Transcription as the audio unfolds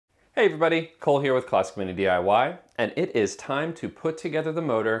Hey everybody, Cole here with Classic Mini DIY, and it is time to put together the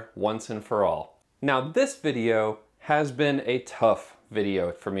motor once and for all. Now this video has been a tough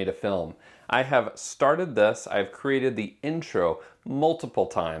video for me to film. I have started this, I've created the intro multiple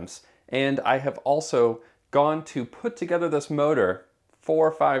times, and I have also gone to put together this motor 4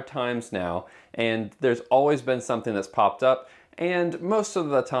 or 5 times now, and there's always been something that's popped up. And most of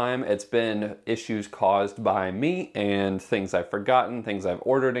the time it's been issues caused by me and things I've forgotten, things I've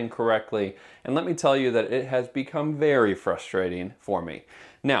ordered incorrectly. And let me tell you that it has become very frustrating for me.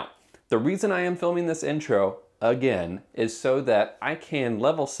 Now, the reason I am filming this intro again is so that I can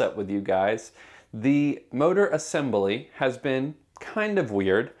level set with you guys. The motor assembly has been kind of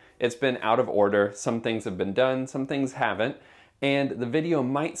weird. It's been out of order. Some things have been done, some things haven't. And the video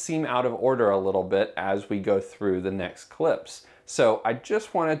might seem out of order a little bit as we go through the next clips. So I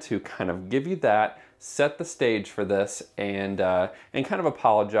just wanted to kind of give you that, set the stage for this, and kind of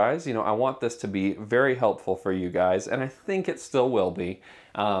apologize. You know, I want this to be very helpful for you guys, and I think it still will be.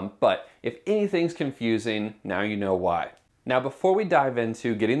 But if anything's confusing, now you know why. Now before we dive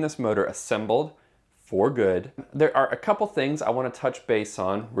into getting this motor assembled for good, there are a couple things I want to touch base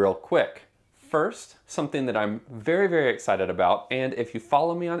on real quick. First, something that I'm very, very excited about, and if you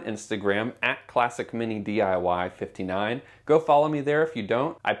follow me on Instagram at ClassicMiniDIY59, go follow me there if you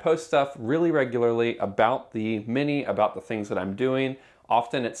don't. I post stuff really regularly about the Mini, about the things that I'm doing.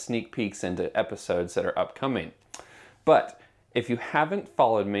 Often it's sneak peeks into episodes that are upcoming. But if you haven't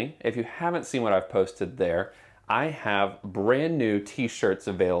followed me, if you haven't seen what I've posted there, I have brand new t-shirts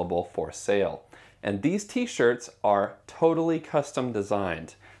available for sale. And these t-shirts are totally custom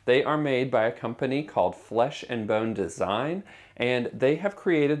designed. They are made by a company called Flesh and Bone Design, and they have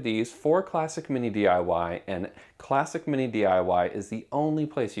created these for Classic Mini DIY, and Classic Mini DIY is the only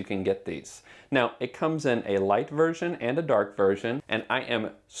place you can get these. Now, it comes in a light version and a dark version, and I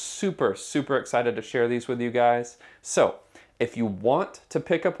am super, super excited to share these with you guys. So, if you want to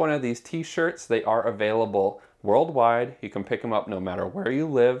pick up one of these t-shirts, they are available worldwide. You can pick them up no matter where you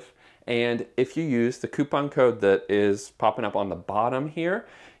live. And if you use the coupon code that is popping up on the bottom here,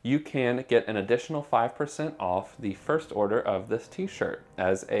 you can get an additional 5% off the first order of this t-shirt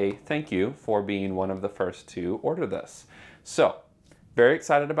as a thank you for being one of the first to order this. So, very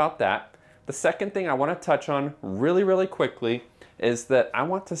excited about that. The second thing I want to touch on really, really quickly is that I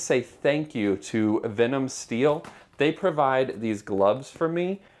want to say thank you to Venom Steel. They provide these gloves for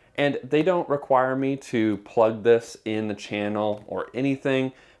me, and they don't require me to plug this in the channel or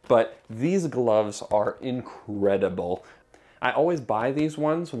anything. But these gloves are incredible. I always buy these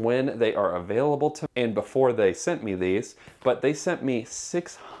ones when they are available to me, and before they sent me these, but they sent me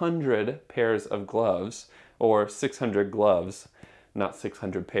 600 pairs of gloves, or 600 gloves, not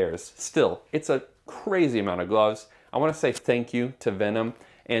 600 pairs. Still, it's a crazy amount of gloves. I want to say thank you to Venom,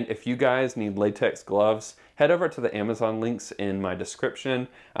 and if you guys need latex gloves, head over to the Amazon links in my description.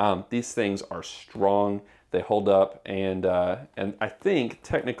 These things are strong. They hold up, and I think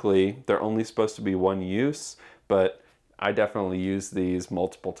technically they're only supposed to be one use, but I definitely use these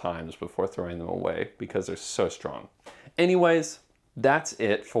multiple times before throwing them away because they're so strong. Anyways, that's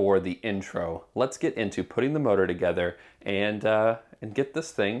it for the intro. Let's get into putting the motor together and get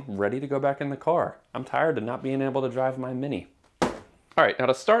this thing ready to go back in the car. I'm tired of not being able to drive my Mini. All right, now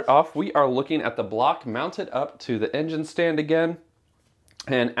to start off, we are looking at the block mounted up to the engine stand again.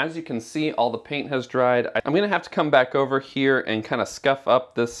 And as you can see, all the paint has dried. I'm gonna have to come back over here and kind of scuff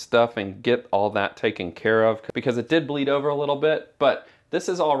up this stuff and get all that taken care of because it did bleed over a little bit, but this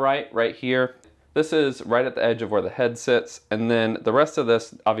is all right here. This is right at the edge of where the head sits, and then the rest of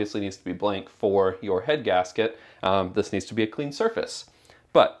this obviously needs to be blank for your head gasket. This needs to be a clean surface.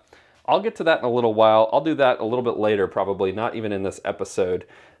 But I'll get to that in a little while. I'll do that a little bit later, probably not even in this episode.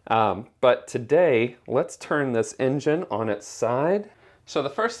 But today, let's turn this engine on its side. So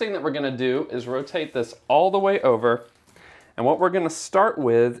the first thing that we're going to do is rotate this all the way over, and what we're going to start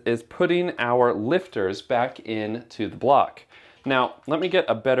with is putting our lifters back into the block. Now let me get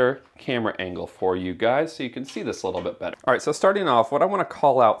a better camera angle for you guys so you can see this a little bit better. Alright, so starting off, what I want to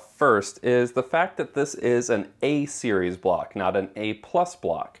call out first is the fact that this is an A series block, not an A plus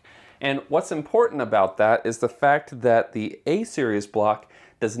block. And what's important about that is the fact that the A series block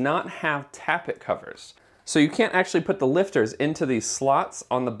does not have tappet covers. So you can't actually put the lifters into these slots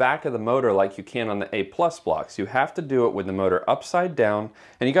on the back of the motor like you can on the A plus blocks. You have to do it with the motor upside down,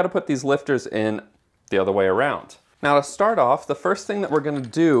 and you got to put these lifters in the other way around. Now to start off, the first thing that we're going to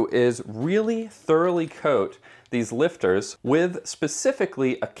do is really thoroughly coat these lifters with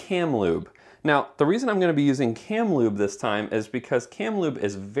specifically a cam lube. Now, the reason I'm going to be using cam lube this time is because cam lube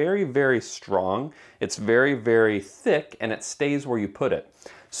is very, very strong. It's very, very thick, and it stays where you put it.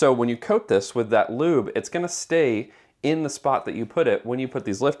 So when you coat this with that lube, it's going to stay in the spot that you put it when you put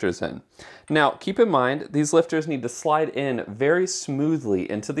these lifters in. Now, keep in mind, these lifters need to slide in very smoothly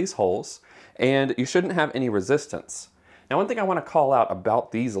into these holes, and you shouldn't have any resistance. Now, one thing I want to call out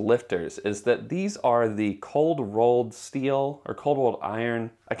about these lifters is that these are the cold rolled steel or cold rolled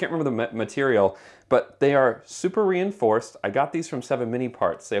iron. I can't remember the material, but they are super reinforced. I got these from 7 Mini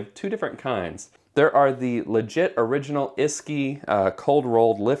Parts. They have 2 different kinds. There are the legit original Isky cold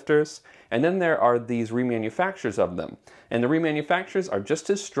rolled lifters, and then there are these remanufacturers of them. And the remanufacturers are just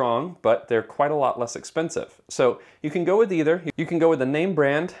as strong, but they're quite a lot less expensive. So you can go with either. You can go with the name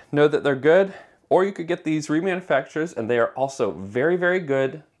brand, know that they're good, or you could get these remanufacturers, and they are also very, very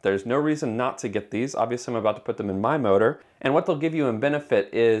good. There's no reason not to get these. Obviously, I'm about to put them in my motor. And what they'll give you in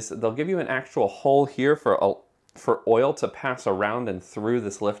benefit is they'll give you an actual hole here for oil to pass around and through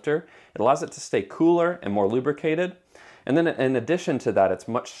this lifter. It allows it to stay cooler and more lubricated. And then in addition to that, it's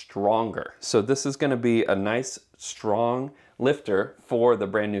much stronger. So this is going to be a nice, strong lifter for the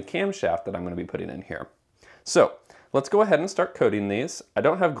brand new camshaft that I'm going to be putting in here. So let's go ahead and start coating these. I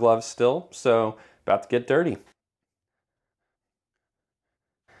don't have gloves still, so about to get dirty.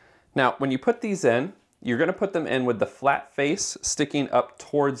 Now, when you put these in, you're going to put them in with the flat face sticking up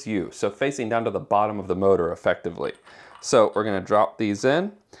towards you, so facing down to the bottom of the motor effectively. So we're going to drop these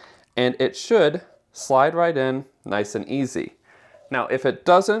in, and it should slide right in nice and easy. Now, if it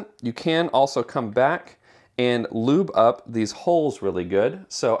doesn't, you can also come back and lube up these holes really good.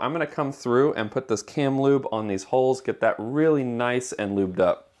 So I'm going to come through and put this cam lube on these holes, get that really nice and lubed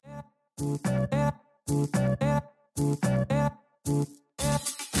up.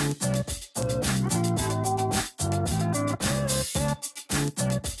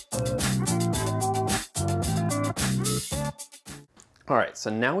 All right, so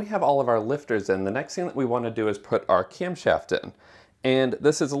now we have all of our lifters in. The next thing that we want to do is put our camshaft in. And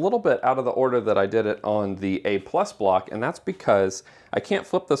this is a little bit out of the order that I did it on the A+ block, and that's because I can't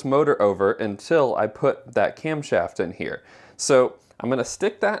flip this motor over until I put that camshaft in here. So I'm going to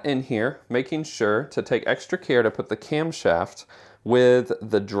stick that in here, making sure to take extra care to put the camshaft with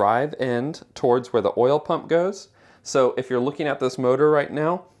the drive end towards where the oil pump goes. So if you're looking at this motor right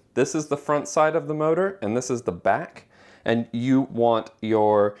now, this is the front side of the motor and this is the back. And you want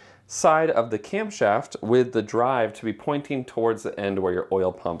your side of the camshaft with the drive to be pointing towards the end where your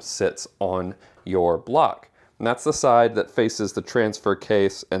oil pump sits on your block. And that's the side that faces the transfer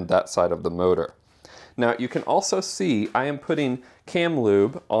case and that side of the motor. Now you can also see I am putting cam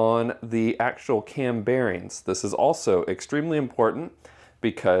lube on the actual cam bearings. This is also extremely important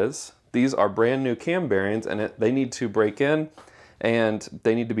because these are brand new cam bearings and they need to break in and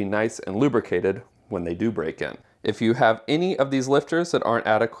they need to be nice and lubricated when they do break in. If you have any of these lifters that aren't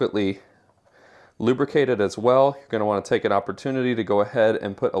adequately lubricated as well, you're going to want to take an opportunity to go ahead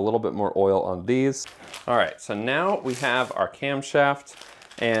and put a little bit more oil on these. All right, so now we have our camshaft,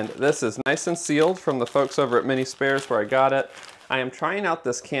 and this is nice and sealed from the folks over at Mini Spares where I got it. I am trying out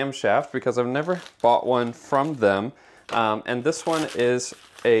this camshaft because I've never bought one from them, and this one is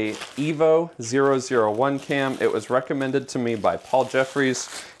a Evo 001 cam. It was recommended to me by Paul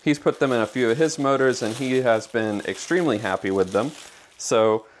Jeffries. He's put them in a few of his motors and he has been extremely happy with them.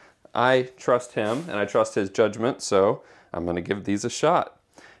 So I trust him and I trust his judgment, so I'm going to give these a shot.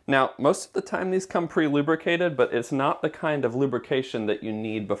 Now, most of the time these come pre-lubricated, but it's not the kind of lubrication that you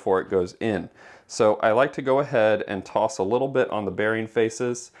need before it goes in. So I like to go ahead and toss a little bit on the bearing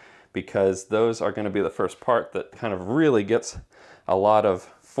faces because those are going to be the first part that kind of really gets a lot of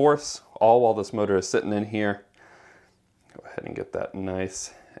force, all while this motor is sitting in here. Go ahead and get that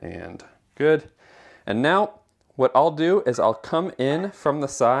nice and good. And now what I'll do is I'll come in from the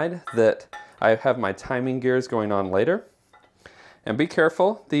side that I have my timing gears going on later. And be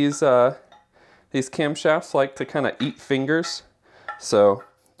careful, these camshafts like to kind of eat fingers. So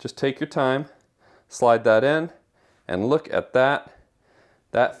just take your time, slide that in, and look at that.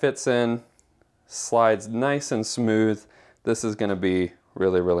 That fits in, slides nice and smooth. This is going to be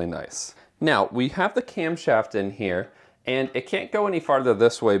really, really nice. Now, we have the camshaft in here, and it can't go any farther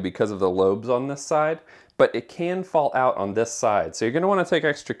this way because of the lobes on this side, but it can fall out on this side. So you're going to want to take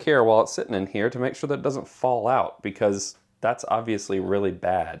extra care while it's sitting in here to make sure that it doesn't fall out, because that's obviously really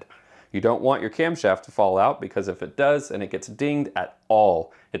bad. You don't want your camshaft to fall out, because if it does and it gets dinged at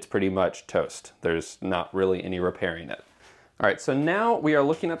all, it's pretty much toast. There's not really any repairing it. All right, so now we are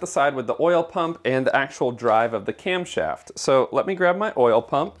looking at the side with the oil pump and the actual drive of the camshaft. So let me grab my oil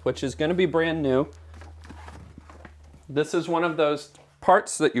pump, which is going to be brand new. This is one of those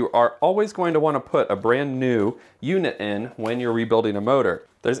parts that you are always going to want to put a brand new unit in when you're rebuilding a motor.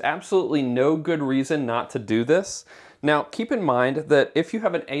 There's absolutely no good reason not to do this. Now keep in mind that if you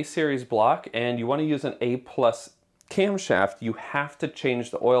have an A series block and you want to use an A plus camshaft, you have to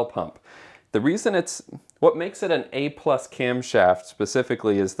change the oil pump. The reason what makes it an A plus camshaft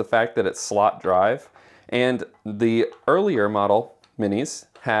specifically is the fact that it's slot drive, and the earlier model minis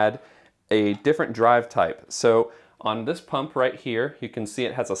had a different drive type. So on this pump right here, you can see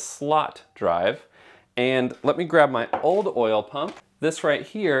it has a slot drive. And let me grab my old oil pump. This right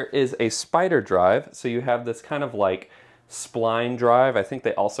here is a spider drive. So you have this kind of like spline drive. I think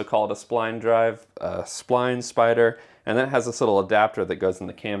they also call it a spline drive, spline spider. And then it has this little adapter that goes in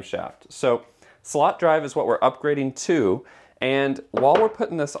the camshaft. So slot drive is what we're upgrading to. And while we're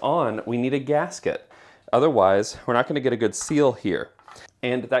putting this on, we need a gasket. Otherwise, we're not going to get a good seal here.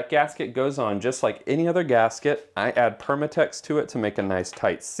 And that gasket goes on just like any other gasket. I add Permatex to it to make a nice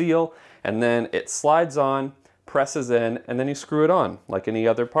tight seal, and then it slides on, presses in, and then you screw it on like any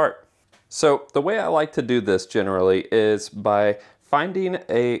other part. So the way I like to do this generally is by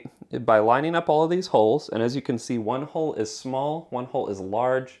lining up all of these holes, and as you can see, one hole is small, one hole is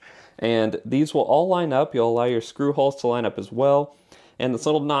large, and these will all line up. You'll allow your screw holes to line up as well, and this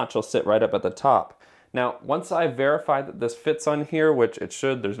little notch will sit right up at the top. Now, once I verify that this fits on here, which it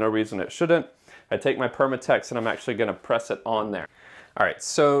should, there's no reason it shouldn't, I take my Permatex and I'm actually gonna press it on there. All right,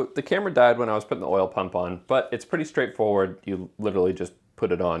 so the camera died when I was putting the oil pump on, but it's pretty straightforward. You literally just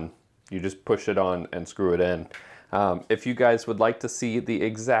put it on. You just push it on and screw it in. If you guys would like to see the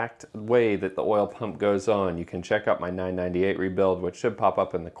exact way that the oil pump goes on, you can check out my 998 rebuild, which should pop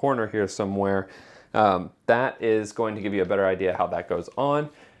up in the corner here somewhere. That is going to give you a better idea how that goes on.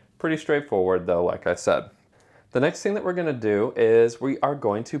 Pretty straightforward though, like I said. The next thing that we're gonna do is we are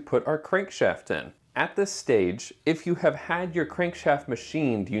going to put our crankshaft in. At this stage, if you have had your crankshaft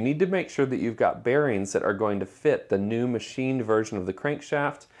machined, you need to make sure that you've got bearings that are going to fit the new machined version of the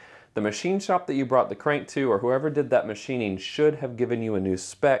crankshaft. The machine shop that you brought the crank to, or whoever did that machining, should have given you a new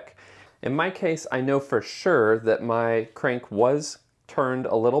spec. In my case, I know for sure that my crank was turned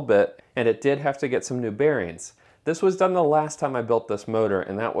a little bit and it did have to get some new bearings. This was done the last time I built this motor,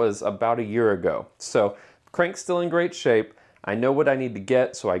 and that was about a year ago. So crank's still in great shape. I know what I need to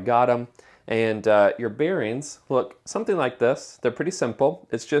get, so I got them. And your bearings look something like this. They're pretty simple.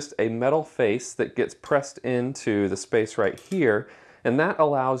 It's just a metal face that gets pressed into the space right here, and that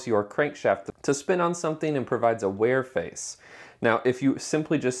allows your crankshaft to spin on something and provides a wear face. Now, if you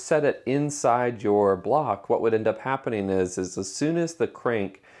simply just set it inside your block, what would end up happening is as soon as the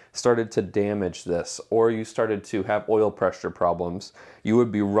crank started to damage this, or you started to have oil pressure problems, you would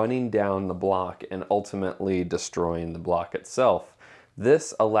be running down the block and ultimately destroying the block itself.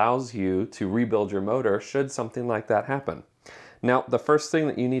 This allows you to rebuild your motor should something like that happen. Now, the first thing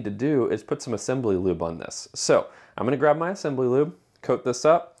that you need to do is put some assembly lube on this. So I'm going to grab my assembly lube, coat this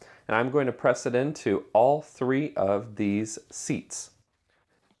up, and I'm going to press it into all three of these seats.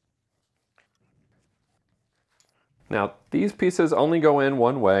 Now, these pieces only go in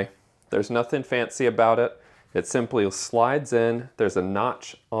one way. There's nothing fancy about it. It simply slides in. There's a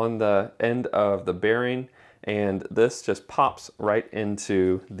notch on the end of the bearing, and this just pops right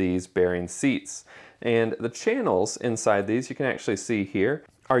into these bearing seats. And the channels inside these, you can actually see here,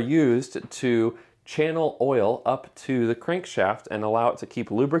 are used to channel oil up to the crankshaft and allow it to keep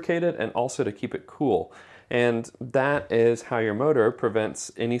lubricated and also to keep it cool. And that is how your motor prevents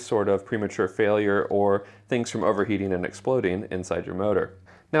any sort of premature failure or things from overheating and exploding inside your motor.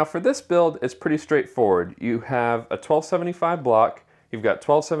 Now for this build, it's pretty straightforward. You have a 1275 block, you've got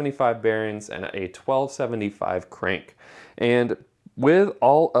 1275 bearings, and a 1275 crank. And with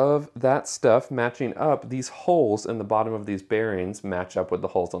all of that stuff matching up, these holes in the bottom of these bearings match up with the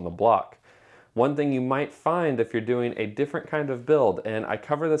holes on the block. One thing you might find if you're doing a different kind of build, and I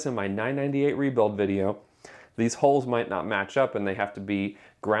cover this in my 998 rebuild video, these holes might not match up and they have to be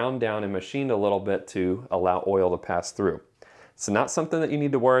ground down and machined a little bit to allow oil to pass through. It's not something that you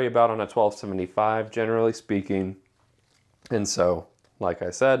need to worry about on a 1275, generally speaking. And so, like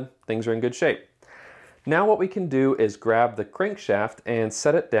I said, things are in good shape. Now what we can do is grab the crankshaft and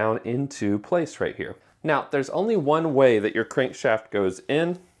set it down into place right here. Now, there's only one way that your crankshaft goes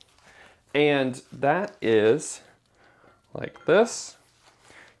in, and that is like this.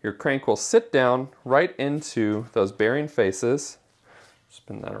 Your crank will sit down right into those bearing faces.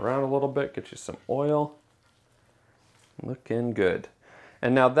 Spin that around a little bit, get you some oil. Looking good.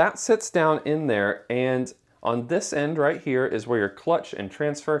 And now that sits down in there, and on this end right here is where your clutch and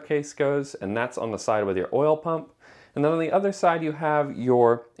transfer case goes, and that's on the side with your oil pump. And then on the other side you have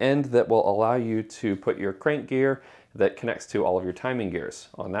your end that will allow you to put your crank gear that connects to all of your timing gears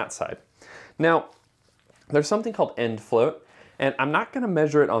on that side. Now, there's something called end float, And I'm not going to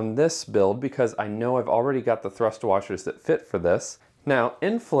measure it on this build because I know I've already got the thrust washers that fit for this. Now,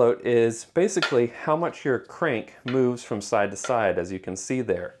 infloat is basically how much your crank moves from side to side, as you can see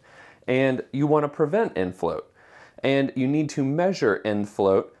there. And you want to prevent infloat. And you need to measure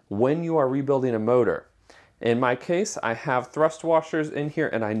infloat when you are rebuilding a motor. In my case, I have thrust washers in here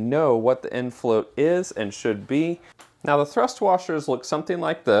and I know what the infloat is and should be. Now the thrust washers look something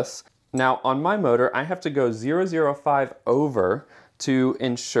like this. Now on my motor, I have to go 0.005 over to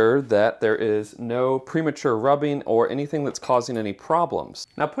ensure that there is no premature rubbing or anything that's causing any problems.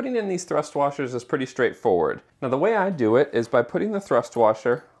 Now putting in these thrust washers is pretty straightforward. Now the way I do it is by putting the thrust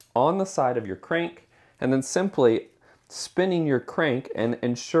washer on the side of your crank and then simply spinning your crank and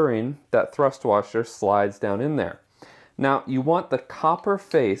ensuring that thrust washer slides down in there. Now you want the copper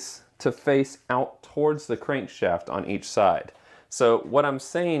face to face out towards the crankshaft on each side. So what I'm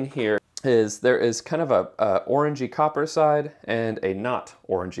saying here is there is kind of a orangey copper side and a not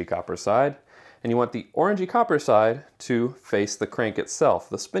orangey copper side. And you want the orangey copper side to face the crank itself,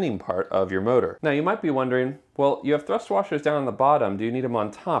 the spinning part of your motor. Now you might be wondering, well, you have thrust washers down on the bottom, do you need them on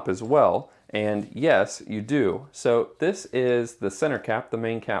top as well? And yes, you do. So this is the center cap, the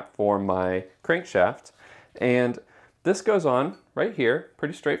main cap for my crankshaft. And this goes on right here,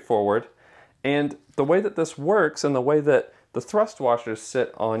 pretty straightforward. And the way that this works and the way that the thrust washers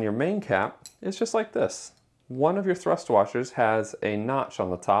sit on your main cap is just like this. One of your thrust washers has a notch on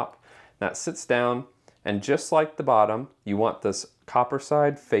the top that sits down, and just like the bottom, you want this copper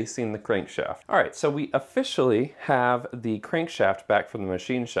side facing the crankshaft. All right, so we officially have the crankshaft back from the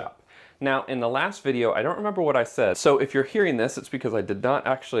machine shop. Now, in the last video, I don't remember what I said. So if you're hearing this, it's because I did not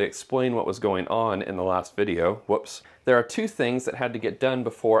actually explain what was going on in the last video. Whoops. There are two things that had to get done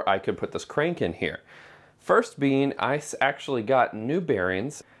before I could put this crank in here. First being, I actually got new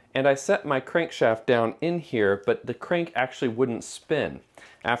bearings and I set my crankshaft down in here, but the crank actually wouldn't spin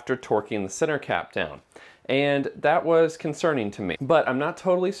after torquing the center cap down. And that was concerning to me. But I'm not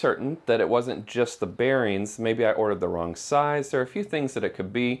totally certain that it wasn't just the bearings. Maybe I ordered the wrong size. There are a few things that it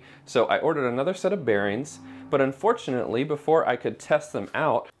could be. So I ordered another set of bearings, but unfortunately, before I could test them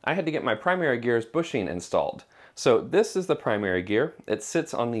out, I had to get my primary gear's bushing installed. So this is the primary gear. It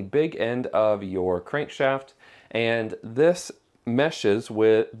sits on the big end of your crankshaft, and this meshes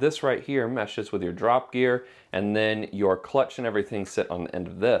with, this right here meshes with your drop gear, and then your clutch and everything sit on the end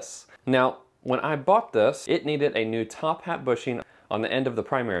of this. Now, when I bought this, it needed a new top hat bushing on the end of the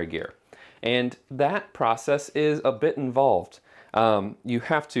primary gear. And that process is a bit involved. You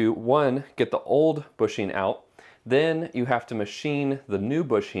have to, one, get the old bushing out, then you have to machine the new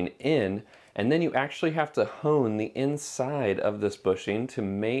bushing in, and then you actually have to hone the inside of this bushing to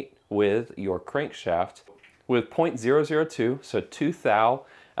mate with your crankshaft with 0.002, so 2 thou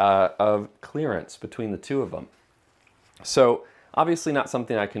of clearance between the two of them. So obviously not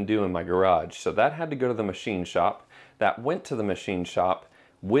something I can do in my garage, so that had to go to the machine shop. That went to the machine shop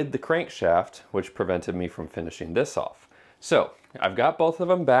with the crankshaft, which prevented me from finishing this off. So I've got both of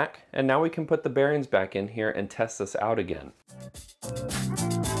them back, and now we can put the bearings back in here and test this out again.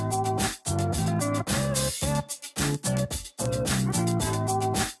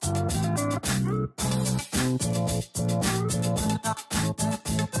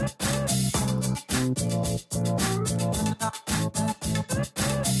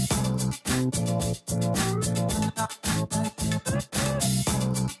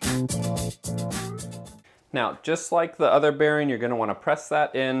 Now, just like the other bearing, you're going to want to press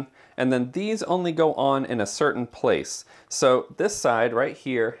that in, and then these only go on in a certain place. So this side right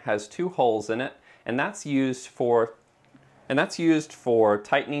here has 2 holes in it, and that's used for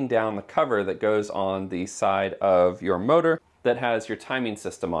tightening down the cover that goes on the side of your motor that has your timing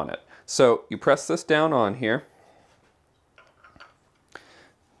system on it. So you press this down on here,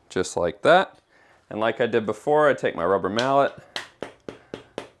 just like that. And like I did before, I take my rubber mallet,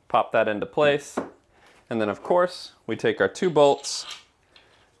 pop that into place. And then of course, we take our 2 bolts,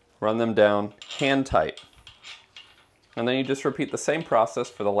 run them down hand tight. And then you just repeat the same process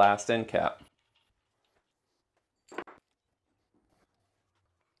for the last end cap.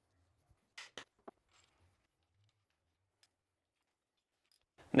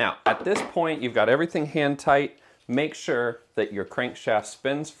 Now, at this point, you've got everything hand tight. Make sure that your crankshaft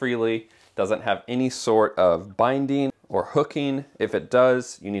spins freely, doesn't have any sort of binding or hooking. If it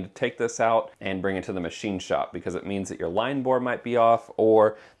does, you need to take this out and bring it to the machine shop because it means that your line bore might be off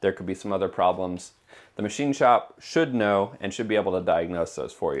or there could be some other problems. The machine shop should know and should be able to diagnose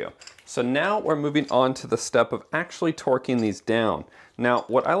those for you. So now we're moving on to the step of actually torquing these down. Now,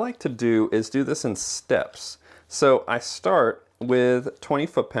 what I like to do is do this in steps. So I start with 20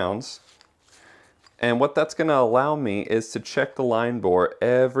 foot-pounds, And what that's going to allow me is to check the line bore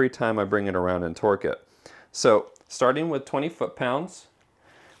every time I bring it around and torque it. So starting with 20 foot-pounds,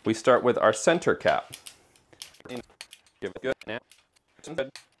 we start with our center cap.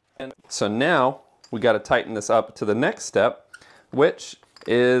 So now we got to tighten this up to the next step, which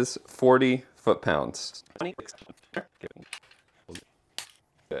is 40 foot-pounds.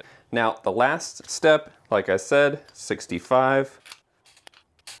 Now the last step, like I said, 65.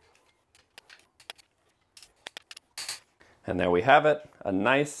 And there we have it, a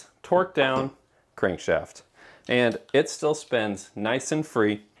nice torque down crankshaft. And it still spins nice and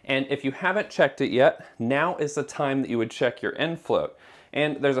free. And if you haven't checked it yet, now is the time that you would check your end float.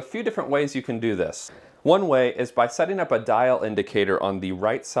 And there's a few different ways you can do this. One way is by setting up a dial indicator on the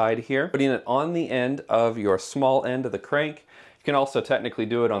right side here, putting it on the end of your small end of the crank. You can also technically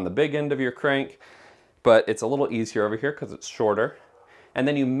do it on the big end of your crank, but it's a little easier over here because it's shorter. And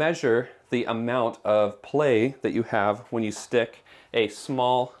then you measure the amount of play that you have when you stick a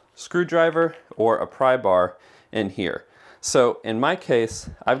small screwdriver or a pry bar in here. So in my case,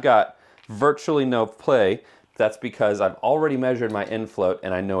 I've got virtually no play. That's because I've already measured my end float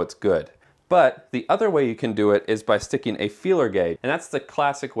and I know it's good. But the other way you can do it is by sticking a feeler gauge. And that's the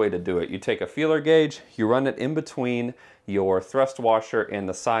classic way to do it. You take a feeler gauge, you run it in between your thrust washer and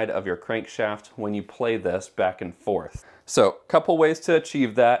the side of your crankshaft when you play this back and forth. So a couple ways to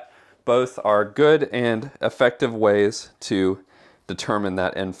achieve that. Both are good and effective ways to determine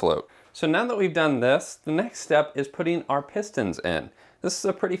that end float. So now that we've done this, the next step is putting our pistons in. This is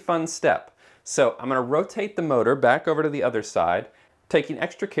a pretty fun step. So I'm going to rotate the motor back over to the other side, taking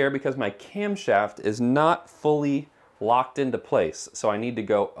extra care because my camshaft is not fully locked into place. So I need to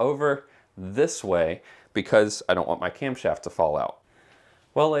go over this way because I don't want my camshaft to fall out.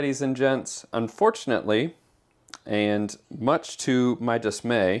 Well, ladies and gents, unfortunately, and much to my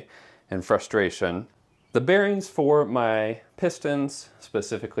dismay and frustration, the bearings for my pistons,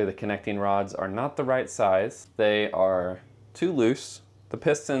 specifically the connecting rods, are not the right size. They are too loose. The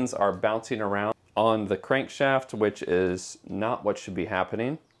pistons are bouncing around on the crankshaft, which is not what should be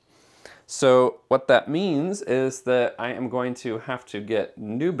happening. So what that means is that I am going to have to get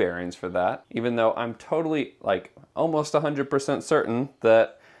new bearings for that, even though I'm totally, like, almost 100% certain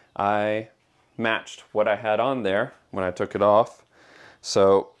that I matched what I had on there when I took it off.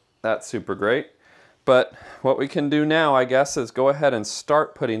 So that's super great. But what we can do now, I guess, is go ahead and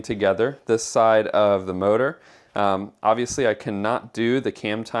start putting together this side of the motor. Obviously, I cannot do the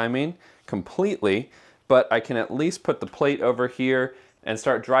cam timing completely, but I can at least put the plate over here and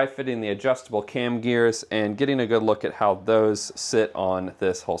start dry fitting the adjustable cam gears and getting a good look at how those sit on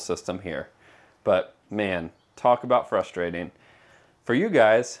this whole system here. But man, talk about frustrating. For you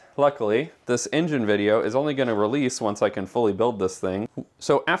guys, luckily, this engine video is only going to release once I can fully build this thing.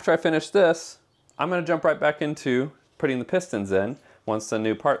 So after I finish this, I'm going to jump right back into putting the pistons in once the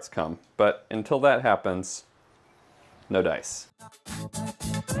new parts come. But until that happens, no dice.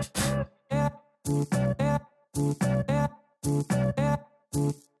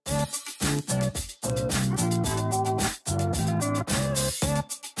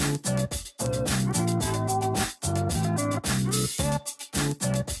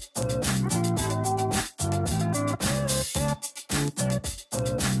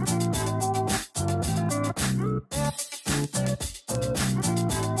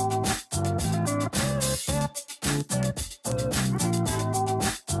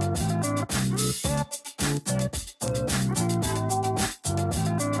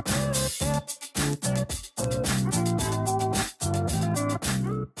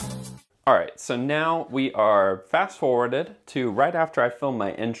 Alright, so now we are fast forwarded to right after I filmed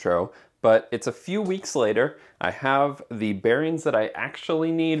my intro, but it's a few weeks later. I have the bearings that I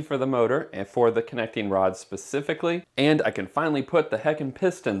actually need for the motor and for the connecting rods specifically, and I can finally put the heckin'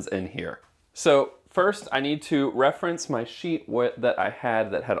 pistons in here. So first I need to reference my sheet that I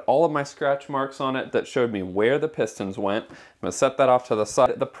had that had all of my scratch marks on it that showed me where the pistons went. I'm going to set that off to the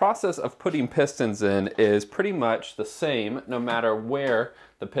side. The process of putting pistons in is pretty much the same no matter where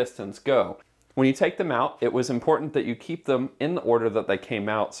the pistons go. When you take them out, it was important that you keep them in the order that they came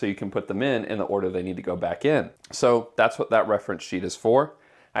out so you can put them in the order they need to go back in. So that's what that reference sheet is for.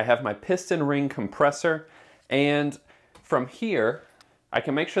 I have my piston ring compressor, and from here I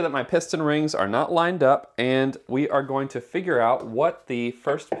can make sure that my piston rings are not lined up, and we are going to figure out what the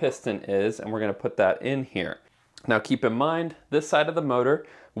first piston is, and we're going to put that in here. Now keep in mind, this side of the motor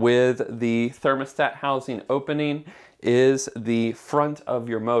with the thermostat housing opening is the front of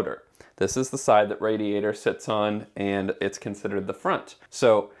your motor. This is the side that radiator sits on, and it's considered the front.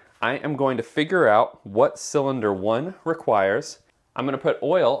 So I am going to figure out what cylinder 1 requires, I'm going to put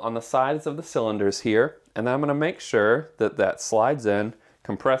oil on the sides of the cylinders here, and then I'm going to make sure that that slides in,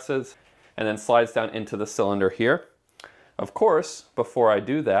 compresses, and then slides down into the cylinder here. Of course, before I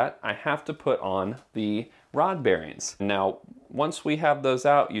do that, I have to put on the rod bearings. Now, once we have those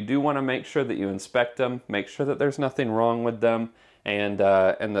out, you do want to make sure that you inspect them, make sure that there's nothing wrong with them, and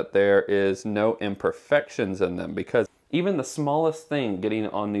that there is no imperfections in them, because even the smallest thing getting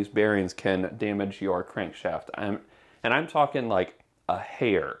on these bearings can damage your crankshaft. And I'm talking like a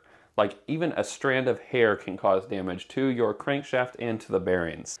hair. Like even a strand of hair can cause damage to your crankshaft and to the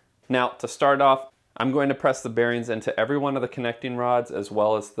bearings. Now, to start off, I'm going to press the bearings into every one of the connecting rods as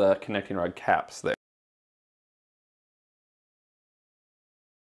well as the connecting rod caps there.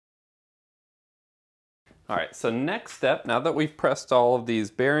 All right, so next step, now that we've pressed all of these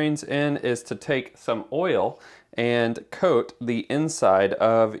bearings in, is to take some oil and coat the inside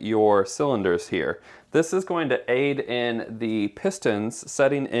of your cylinders here. This is going to aid in the pistons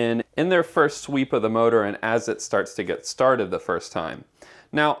setting in their first sweep of the motor and as it starts to get started the first time.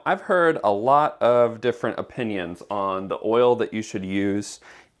 Now, I've heard a lot of different opinions on the oil that you should use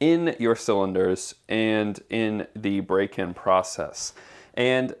in your cylinders and in the break-in process.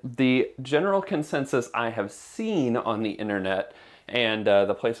 And the general consensus I have seen on the internet and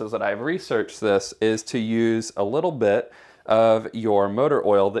the places that I've researched this is to use a little bit of your motor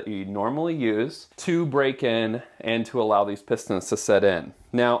oil that you normally use to break in and to allow these pistons to set in.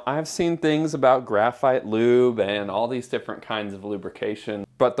 Now, I've seen things about graphite lube and all these different kinds of lubrication,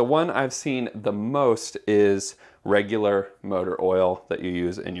 but the one I've seen the most is regular motor oil that you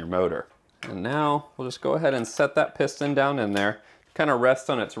use in your motor. And now we'll just go ahead and set that piston down in there. Kind of rests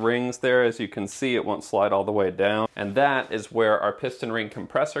on its rings there. As you can see, it won't slide all the way down. And that is where our piston ring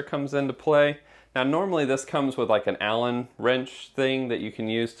compressor comes into play. Now, normally this comes with like an Allen wrench thing that you can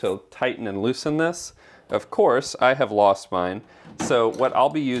use to tighten and loosen this. Of course, I have lost mine. So what I'll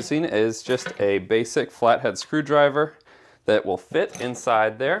be using is just a basic flathead screwdriver that will fit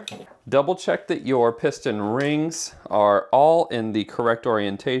inside there. Double check that your piston rings are all in the correct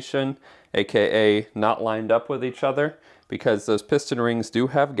orientation, aka not lined up with each other, because those piston rings do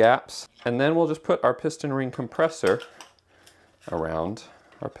have gaps. And then we'll just put our piston ring compressor around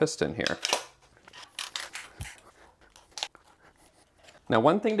our piston here. Now,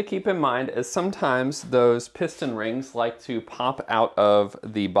 one thing to keep in mind is sometimes those piston rings like to pop out of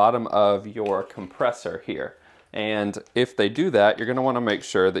the bottom of your compressor here. And if they do that, you're gonna wanna make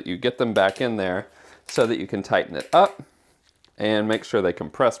sure that you get them back in there so that you can tighten it up and make sure they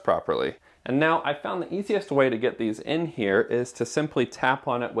compress properly. And now I found the easiest way to get these in here is to simply tap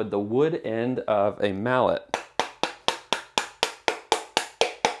on it with the wood end of a mallet.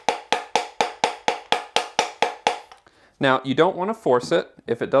 Now, you don't want to force it.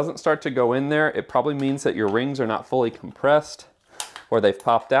 If it doesn't start to go in there, it probably means that your rings are not fully compressed or they've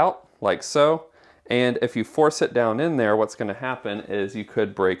popped out, like so. And if you force it down in there, what's going to happen is you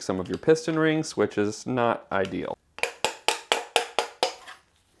could break some of your piston rings, which is not ideal.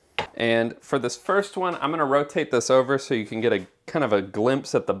 And for this first one, I'm going to rotate this over so you can get a kind of a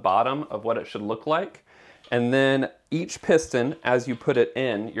glimpse at the bottom of what it should look like. And then each piston, as you put it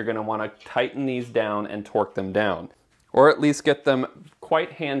in, you're going to want to tighten these down and torque them down. Or at least get them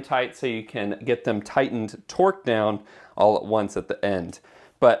quite hand tight so you can get them tightened, torqued down all at once at the end.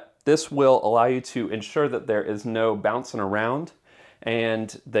 But this will allow you to ensure that there is no bouncing around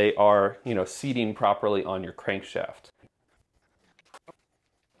and they are, seating properly on your crankshaft.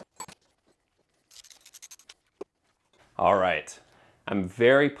 All right, I'm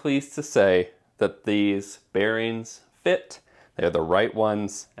very pleased to say that these bearings fit. They're the right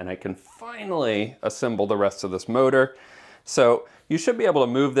ones, and I can finally assemble the rest of this motor. So you should be able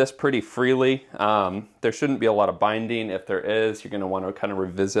to move this pretty freely. There shouldn't be a lot of binding. If there is, you're going to want to kind of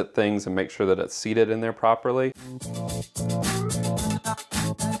revisit things and make sure that it's seated in there properly.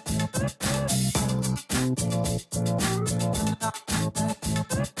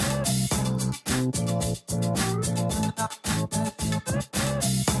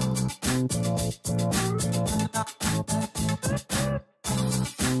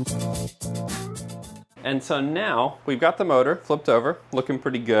 And so now we've got the motor flipped over, looking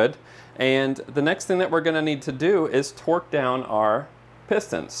pretty good. And the next thing that we're going to need to do is torque down our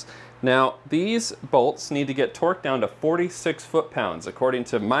pistons. Now, these bolts need to get torqued down to 46 foot-pounds according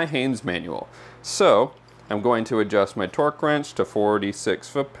to my Haynes manual. So I'm going to adjust my torque wrench to 46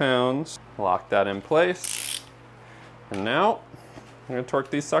 foot-pounds, lock that in place. And now I'm going to torque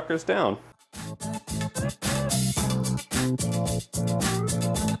these suckers down.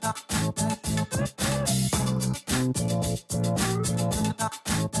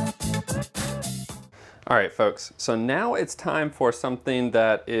 All right, folks, so now it's time for something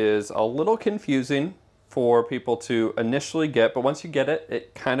that is a little confusing for people to initially get, but once you get it,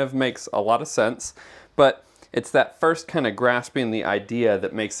 it kind of makes a lot of sense. But it's that first kind of grasping the idea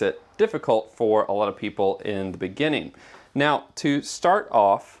that makes it difficult for a lot of people in the beginning. Now, to start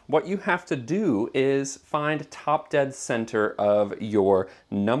off, what you have to do is find top dead center of your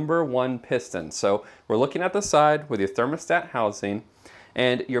number one piston. So we're looking at the side with your thermostat housing,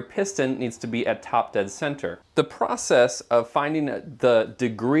 and your piston needs to be at top dead center. The process of finding the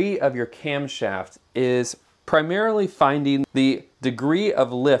degree of your camshaft is primarily finding the degree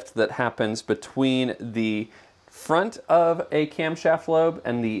of lift that happens between the front of a camshaft lobe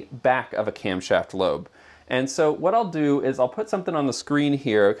and the back of a camshaft lobe. And so what I'll do is I'll put something on the screen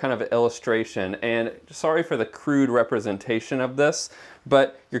here, kind of an illustration, and sorry for the crude representation of this,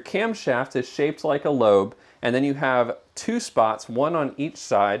 but your camshaft is shaped like a lobe, and then you have two spots, one on each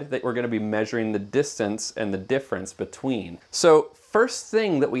side, that we're going to be measuring the distance and the difference between. So first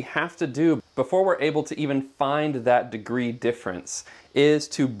thing that we have to do before we're able to even find that degree difference is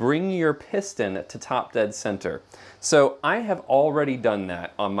to bring your piston to top dead center. So I have already done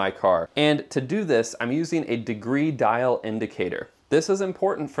that on my car. And to do this, I'm using a degree dial indicator. This is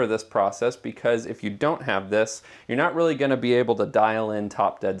important for this process because if you don't have this, you're not really going to be able to dial in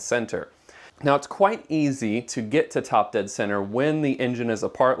top dead center. Now, it's quite easy to get to top dead center when the engine is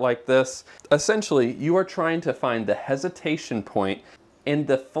apart like this. Essentially, you are trying to find the hesitation point and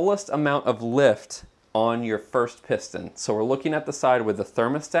the fullest amount of lift on your first piston. So we're looking at the side with the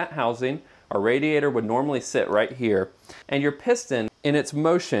thermostat housing. Our radiator would normally sit right here. And your piston in its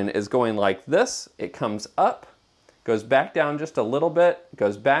motion is going like this. It comes up, goes back down just a little bit,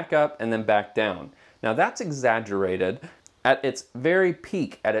 goes back up, and then back down. Now that's exaggerated. At its very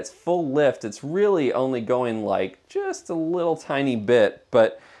peak, at its full lift, it's really only going like just a little tiny bit,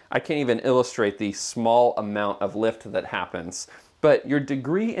 but I can't even illustrate the small amount of lift that happens. But your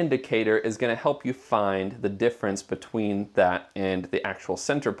degree indicator is going to help you find the difference between that and the actual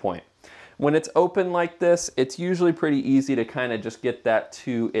center point. When it's open like this, it's usually pretty easy to kind of just get that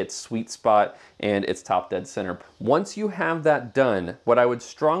to its sweet spot and its top dead center. Once you have that done, what I would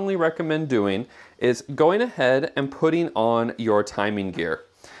strongly recommend doing is going ahead and putting on your timing gear.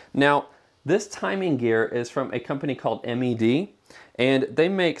 Now, this timing gear is from a company called MED, and they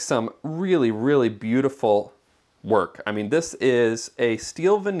make some really, really beautiful work. I mean, this is a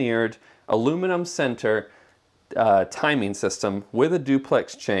steel veneered aluminum center timing system with a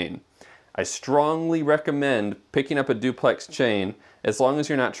duplex chain. I strongly recommend picking up a duplex chain as long as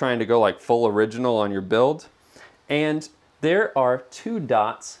you're not trying to go like full original on your build. And there are two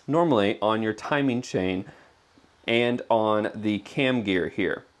dots normally on your timing chain and on the cam gear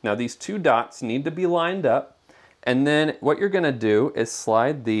here. Now these two dots need to be lined up, and then what you're going to do is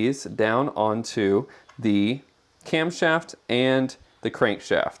slide these down onto the camshaft and the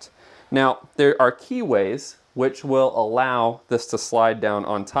crankshaft. Now there are keyways which will allow this to slide down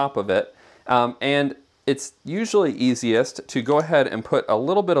on top of it. And it's usually easiest to go ahead and put a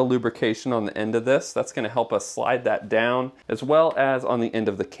little bit of lubrication on the end of this. That's going to help us slide that down, as well as on the end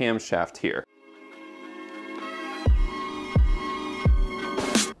of the camshaft here.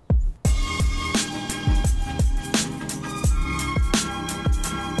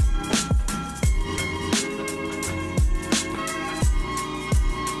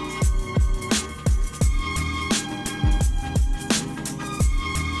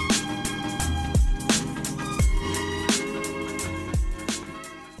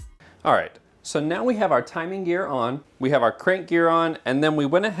 All right, so now we have our timing gear on, we have our crank gear on, and then we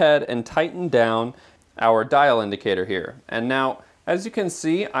went ahead and tightened down our dial indicator here. And now, as you can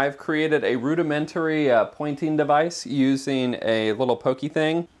see, I've created a rudimentary pointing device using a little pokey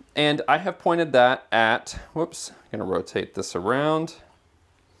thing, and I have pointed that at, whoops, I'm gonna rotate this around.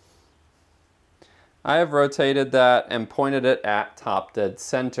 I have rotated that and pointed it at top dead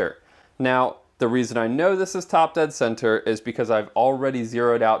center. Now, the reason I know this is top dead center is because I've already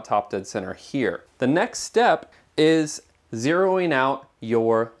zeroed out top dead center here. The next step is zeroing out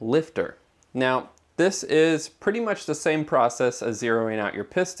your lifter. Now, this is pretty much the same process as zeroing out your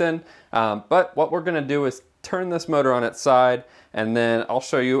piston, but what we're gonna do is turn this motor on its side, and then I'll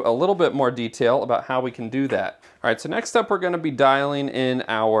show you a little bit more detail about how we can do that. All right, so next up we're gonna be dialing in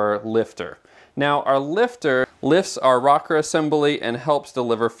our lifter. Now, our lifter lifts our rocker assembly and helps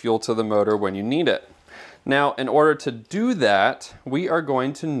deliver fuel to the motor when you need it. Now, in order to do that, we are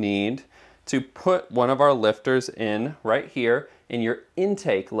going to need to put one of our lifters in right here in your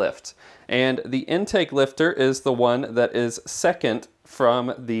intake lift. And the intake lifter is the one that is second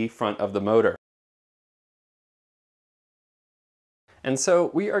from the front of the motor. And so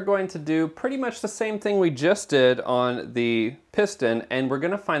we are going to do pretty much the same thing we just did on the piston, and we're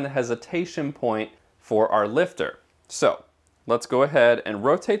going to find the hesitation point for our lifter. So let's go ahead and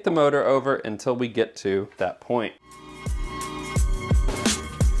rotate the motor over until we get to that point.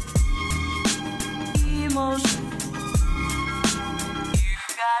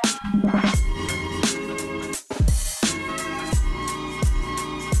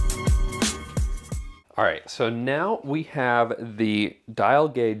 All right, so now we have the dial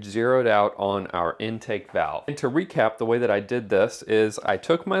gauge zeroed out on our intake valve. And to recap, the way that I did this is I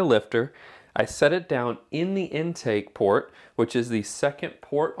took my lifter, I set it down in the intake port, which is the second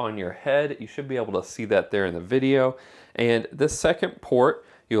port on your head. You should be able to see that there in the video. And this second port,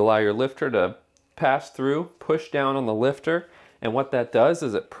 you allow your lifter to pass through, push down on the lifter, and what that does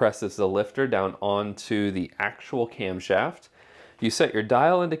is it presses the lifter down onto the actual camshaft. You set your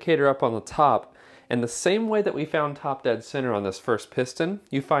dial indicator up on the top, and the same way that we found top dead center on this first piston,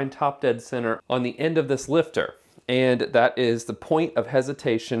 you find top dead center on the end of this lifter. And that is the point of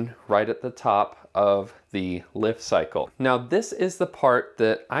hesitation right at the top of the lift cycle. Now this is the part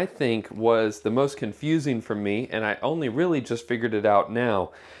that I think was the most confusing for me, and I only really just figured it out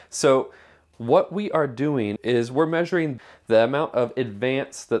now. So what we are doing is we're measuring the amount of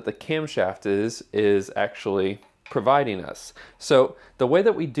advance that the camshaft is actually providing us. So the way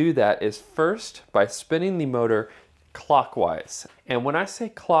that we do that is first by spinning the motor clockwise. And when I say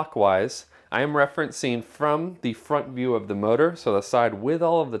clockwise, I am referencing from the front view of the motor, so the side with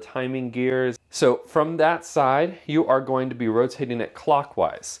all of the timing gears. So from that side, you are going to be rotating it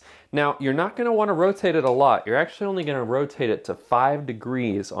clockwise. Now, you're not going to want to rotate it a lot. You're actually only going to rotate it to 5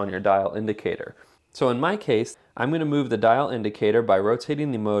 degrees on your dial indicator. So in my case, I'm going to move the dial indicator by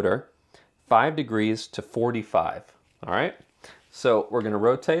rotating the motor 5 degrees to 45. All right, so we're going to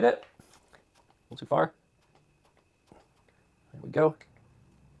rotate it. A little too far. There we go.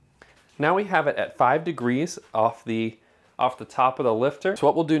 Now we have it at 5 degrees off the top of the lifter. So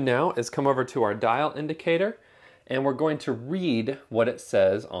what we'll do now is come over to our dial indicator, and we're going to read what it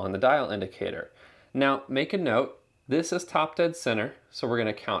says on the dial indicator. Now make a note, this is top dead center, so we're going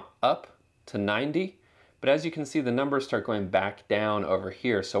to count up to 90. But as you can see, the numbers start going back down over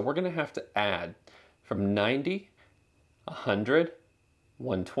here. So we're going to have to add from 90, 100,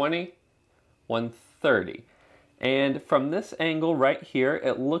 120, 130. And from this angle right here,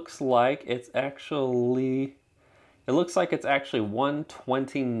 it looks like it's actually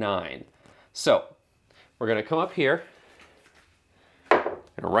 129. So we're going to come up here and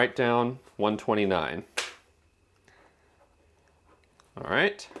write down 129. All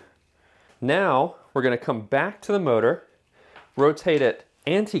right. Now we're going to come back to the motor, rotate it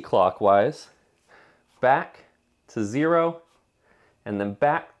anti-clockwise, back to 0, and then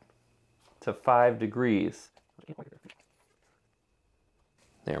back to 5 degrees.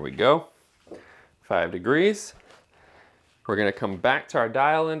 There we go, 5 degrees. We're going to come back to our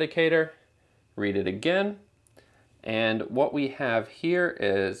dial indicator, read it again, and what we have here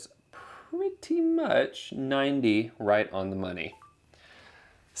is pretty much 90 right on the money.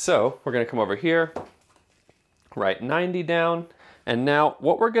 So we're going to come over here, write 90 down, and now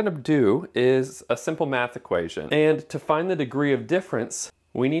what we're going to do is a simple math equation. And to find the degree of difference,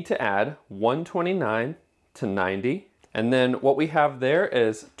 we need to add 129 to 90, and then what we have there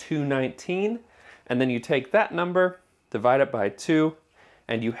is 219, and then you take that number, divide it by 2,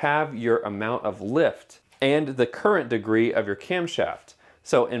 and you have your amount of lift and the current degree of your camshaft.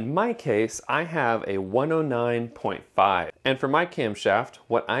 So in my case, I have a 109.5. And for my camshaft,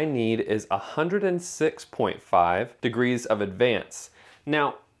 what I need is 106.5 degrees of advance.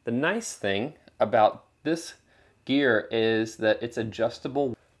 Now, the nice thing about this gear is that it's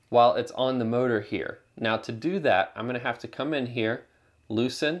adjustable while it's on the motor here. Now to do that, I'm gonna have to come in here,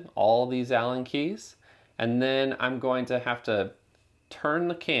 loosen all these Allen keys, and then I'm going to have to turn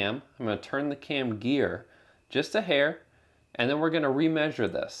the cam. I'm gonna turn the cam gear just a hair, and then we're going to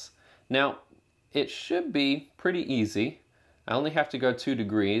remeasure this. Now, it should be pretty easy. I only have to go 2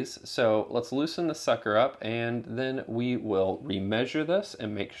 degrees, so let's loosen the sucker up, and then we will remeasure this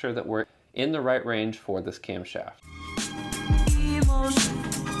and make sure that we're in the right range for this camshaft.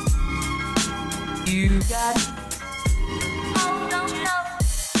 You got it. Oh, no, no.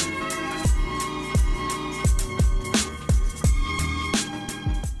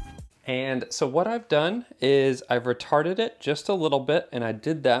 And so what I've done is I've retarded it just a little bit, and I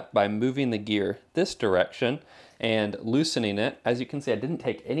did that by moving the gear this direction and loosening it. As you can see, I didn't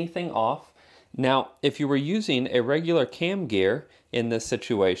take anything off. Now, if you were using a regular cam gear in this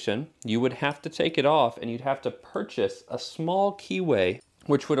situation, you would have to take it off and you'd have to purchase a small keyway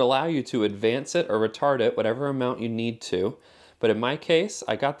which would allow you to advance it or retard it, whatever amount you need to. But in my case,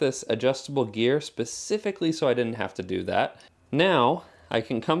 I got this adjustable gear specifically so I didn't have to do that. Now I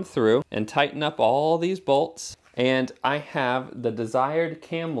can come through and tighten up all these bolts, and I have the desired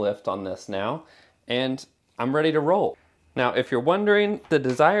cam lift on this now, and I'm ready to roll. Now, if you're wondering, the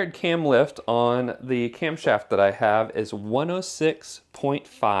desired cam lift on the camshaft that I have is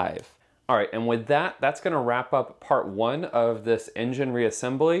 106.5. All right, and with that, that's gonna wrap up part 1 of this engine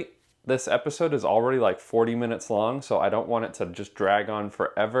reassembly. This episode is already like 40 minutes long, so I don't want it to just drag on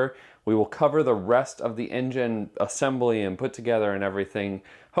forever. We will cover the rest of the engine assembly and put together and everything,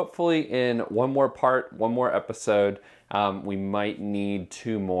 hopefully in one more part, one more episode. We might need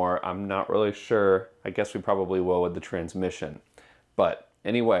 2 more. I'm not really sure. I guess we probably will with the transmission. But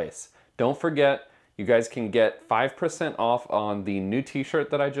anyways, don't forget, you guys can get 5% off on the new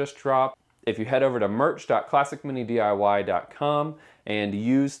t-shirt that I just dropped if you head over to merch.classicminidiy.com and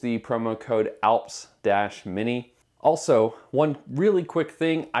use the promo code ALPS-MINI. Also, one really quick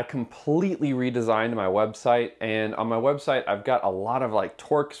thing, I completely redesigned my website, and on my website I've got a lot of like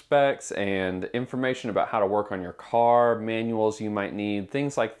torque specs and information about how to work on your car, manuals you might need,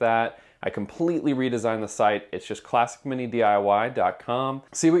 things like that. I completely redesigned the site. It's just classicminidiy.com.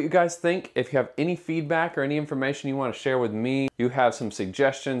 See what you guys think. If you have any feedback or any information you want to share with me, you have some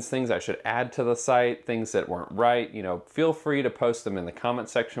suggestions, things I should add to the site, things that weren't right, you know, feel free to post them in the comment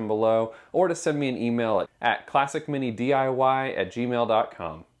section below or to send me an email at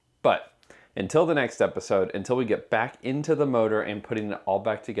classicminidiy@gmail.com. But until the next episode, until we get back into the motor and putting it all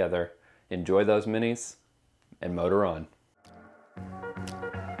back together, enjoy those minis and motor on.